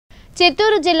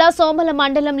చిత్తూరు జిల్లా సోమల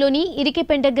మండలంలోని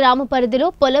ఇరికిపెంట గ్రామ పరిధిలో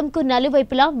పొలంకు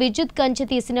నలువైపులా విద్యుత్ కంచె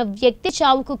తీసిన వ్యక్తి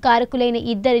చావుకు కారకులైన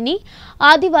ఇద్దరిని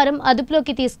ఆదివారం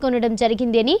అదుపులోకి తీసుకొనడం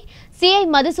జరిగిందని సీఐ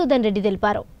మధుసూదన్ రెడ్డి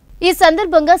తెలిపారు। ఈ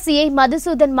సందర్భంగా సీఐ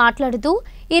మధుసూదన్ మాట్లాడుతూ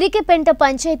ఇరికిపెంట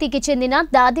పంచాయతీకి చెందిన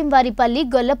దాదింవారిపల్లి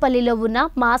గొల్లపల్లిలో ఉన్న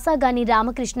మాసాగాని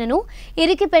రామకృష్ణను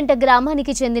ఇరికిపెంట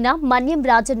గ్రామానికి చెందిన మన్యం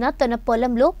రాజన్న తన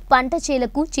పొలంలో పంట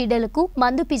చేలకు చీడలకు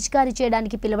మందు పిచికారీ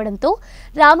చేయడానికి పిలవడంతో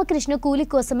రామకృష్ణ కూలి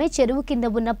కోసమే చెరువు కింద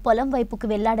ఉన్న పొలం వైపుకు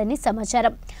వెళ్లాడని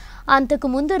సమాచారం। అంతకు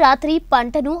ముందు రాత్రి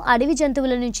పంటను అడవి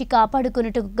జంతువుల నుంచి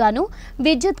కాపాడుకున్నట్టుకు గాను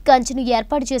విద్యుత్ కంచెను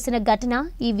ఏర్పాటు చేసిన ఘటన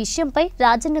ఈ విషయంపై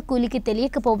రాజన్న కూలికి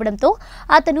తెలియకపోవడంతో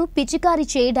అతను పిచికారీ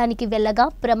చేయడానికి వెళ్లగా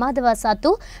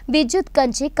ప్రమాదవశాత్తు విద్యుత్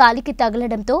కంచె కాలికి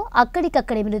తగలడంతో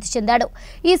అక్కడికక్కడే మృతి చెందాడు।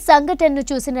 ఈ సంఘటనను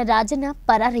చూసిన రాజన్న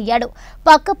పరారయ్యాడు।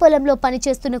 పక్క పొలంలో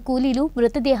పనిచేస్తున్న కూలీలు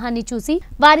మృతదేహాన్ని చూసి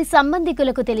వారి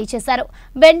సంబంధికులకు తెలియజేశారు।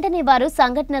 వెంటనే వారు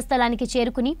సంఘటన స్థలానికి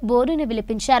చేరుకుని బోరును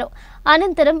విలిపించారు।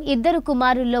 అనంతరం ఇద్దరు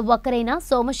కుమారుల్లో ఒకరైన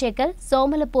సోమశేఖర్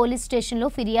సోమల పోలీస్ స్టేషన్లో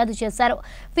ఫిర్యాదు చేశారు।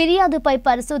 ఫిర్యాదుపై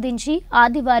పరిశోధించి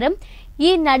ఆదివారం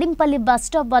ఈ నడింపల్లి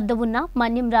బస్టాప్ వద్ద ఉన్న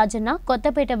మన్యం రాజన్న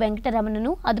కొత్తపేట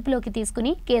వెంకటరమణను అదుపులోకి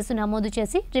తీసుకుని కేసు నమోదు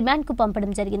చేసి రిమాండ్కు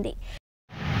పంపడం జరిగింది।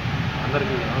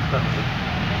 అందరికీ నమస్కారం।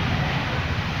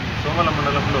 సోమల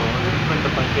మండలంలో ఇరికిపెంట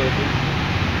పంచాయతీ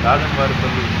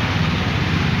దాదంవారిపల్లి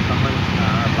సంబంధించిన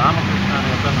రామకృష్ణ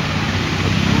అనే అతను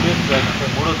 2 డేస్ బ్యాక్ అంటే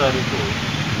 3వ తారీఖు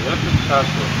ఎలక్ట్రిక్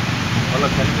షాక్ వల్ల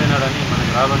చనిపోయినాడని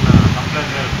మనకు రానున్న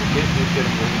కంప్లైంట్ మేరకు కేసు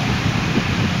తీసుకోవడం జరిగింది।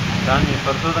 దాన్ని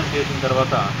పరిశోధన చేసిన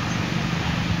తర్వాత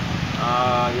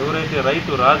ఎవరైతే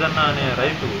రైతు రాజన్న అనే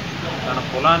రైతు తన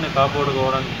పొలాన్ని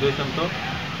కాపాడుకోవడానికి ఉద్దేశంతో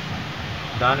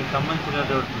దానికి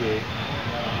సంబంధించినటువంటి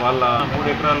వాళ్ళ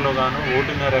 3 ఎకరాల్లో గాను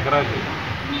 1.5 ఎకరాకి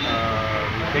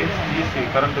ఫెన్స్ తీసి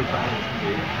కరెంటుకు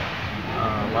సంబంధించి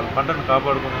వాళ్ళ పంటను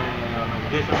కాపాడుకునే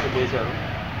ఉద్దేశంతో చేశారు।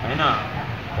 అయినా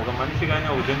ఒక మనిషి కానీ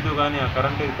ఒక జంతువు కానీ ఆ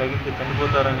కరెంటుకి తగిలితే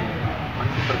చనిపోతారని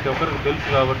మనిషి ప్రతి ఒక్కరికి తెలుసు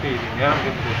కాబట్టి ఇది నేరం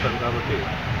కిందకి వస్తుంది కాబట్టి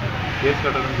కేసు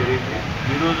కట్టడం జరిగింది।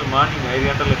 ఈరోజు మార్నింగ్ 5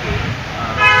 గంటలకి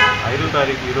 5వ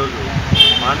తారీఖు ఈరోజు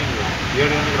మార్నింగ్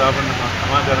 7 గంటలకు రాబడిన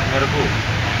సమాచారం మేరకు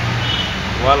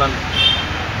వాళ్ళని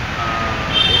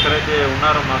ఎక్కడైతే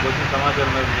ఉన్నారో మాకు వచ్చిన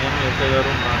సమాచారం మేరకు నేను ఎస్ఐ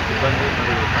గారు మా సిబ్బంది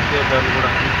మరియు పంచాయతీదారులు కూడా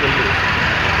తీసుకెళ్ళి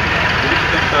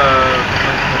ఇరికిపెంట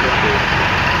సంబంధించినటువంటి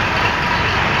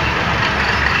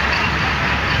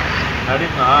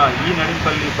ఈ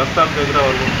నడింపల్లి బస్ స్టాప్ దగ్గర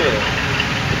వాళ్ళు ఉంటే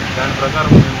దాని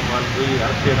ప్రకారం మేము వాళ్ళు పోయి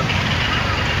అరెస్ట్ చేయడం,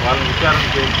 వాళ్ళని విచారణ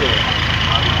చేస్తే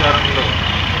ఆ విచారణలో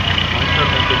మనుషులు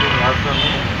నేను తెలియని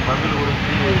వాస్తవాన్ని మందుల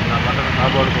గురించి నా పంటను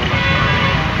కాపాడుకోవాలనుకున్నాను।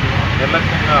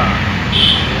 నిర్లక్ష్యంగా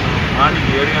నేను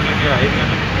మార్నింగ్ 7 గంటలకి 5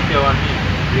 గంటలకి తీసేవాడిని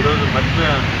ఈరోజు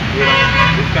మర్చిపోయాను చేయడం,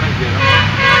 డిస్కనెక్ట్ చేయడం।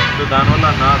 సో దానివల్ల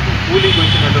నాకు కూలీకి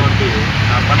వచ్చినటువంటి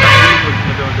నా పంట కూలీకి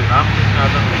వచ్చినటువంటి రామకృష్ణ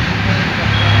అతను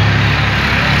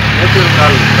నేచురల్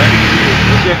కాల్ బయటికి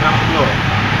వచ్చే క్రమంలో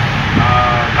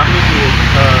కమ్యూనిటీ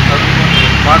చదువుకొని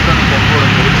పాటలను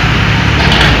చనిపోవడం జరిగింది।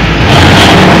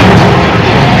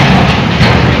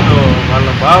 దీంట్లో వాళ్ళ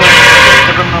బావ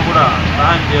ఎక్కడన్నా కూడా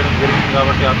సహాయం చేయడం జరిగింది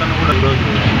కాబట్టి అతను కూడా ఈరోజు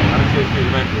అరెస్ట్ చేసి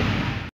రిమాండ్ చేసింది।